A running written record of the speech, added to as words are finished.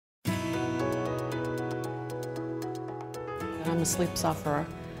I'm a sleep sufferer.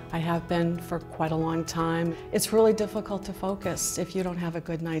 I have been for quite a long time. It's really difficult to focus if you don't have a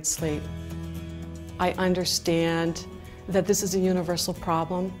good night's sleep. I understand that this is a universal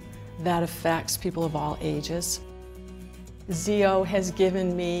problem that affects people of all ages. ZEO has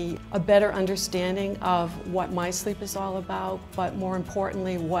given me a better understanding of what my sleep is all about, but more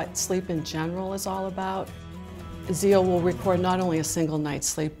importantly, what sleep in general is all about. ZEO will record not only a single night's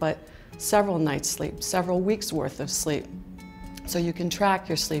sleep, but several nights' sleep, several weeks' worth of sleep. So you can track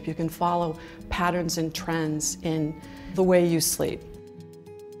your sleep, you can follow patterns and trends in the way you sleep.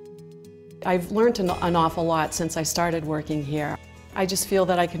 I've learned an awful lot since I started working here. I just feel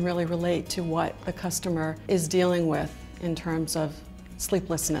that I can really relate to what the customer is dealing with in terms of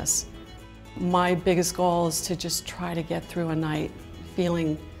sleeplessness. My biggest goal is to just try to get through a night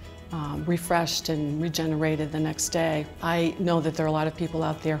feeling refreshed and regenerated the next day. I know that there are a lot of people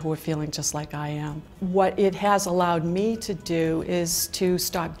out there who are feeling just like I am. What it has allowed me to do is to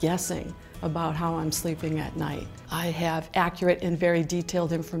stop guessing about how I'm sleeping at night. I have accurate and very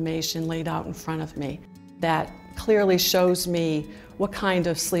detailed information laid out in front of me that clearly shows me what kind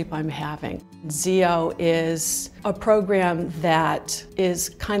of sleep I'm having. ZEO is a program that is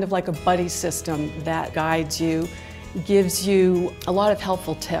kind of like a buddy system that guides you, gives you a lot of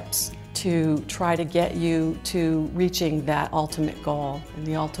helpful tips to try to get you to reaching that ultimate goal. And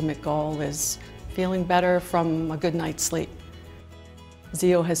the ultimate goal is feeling better from a good night's sleep.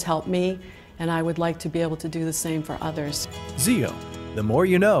 ZEO has helped me, and I would like to be able to do the same for others. ZEO, the more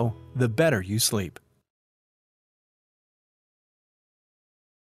you know, the better you sleep.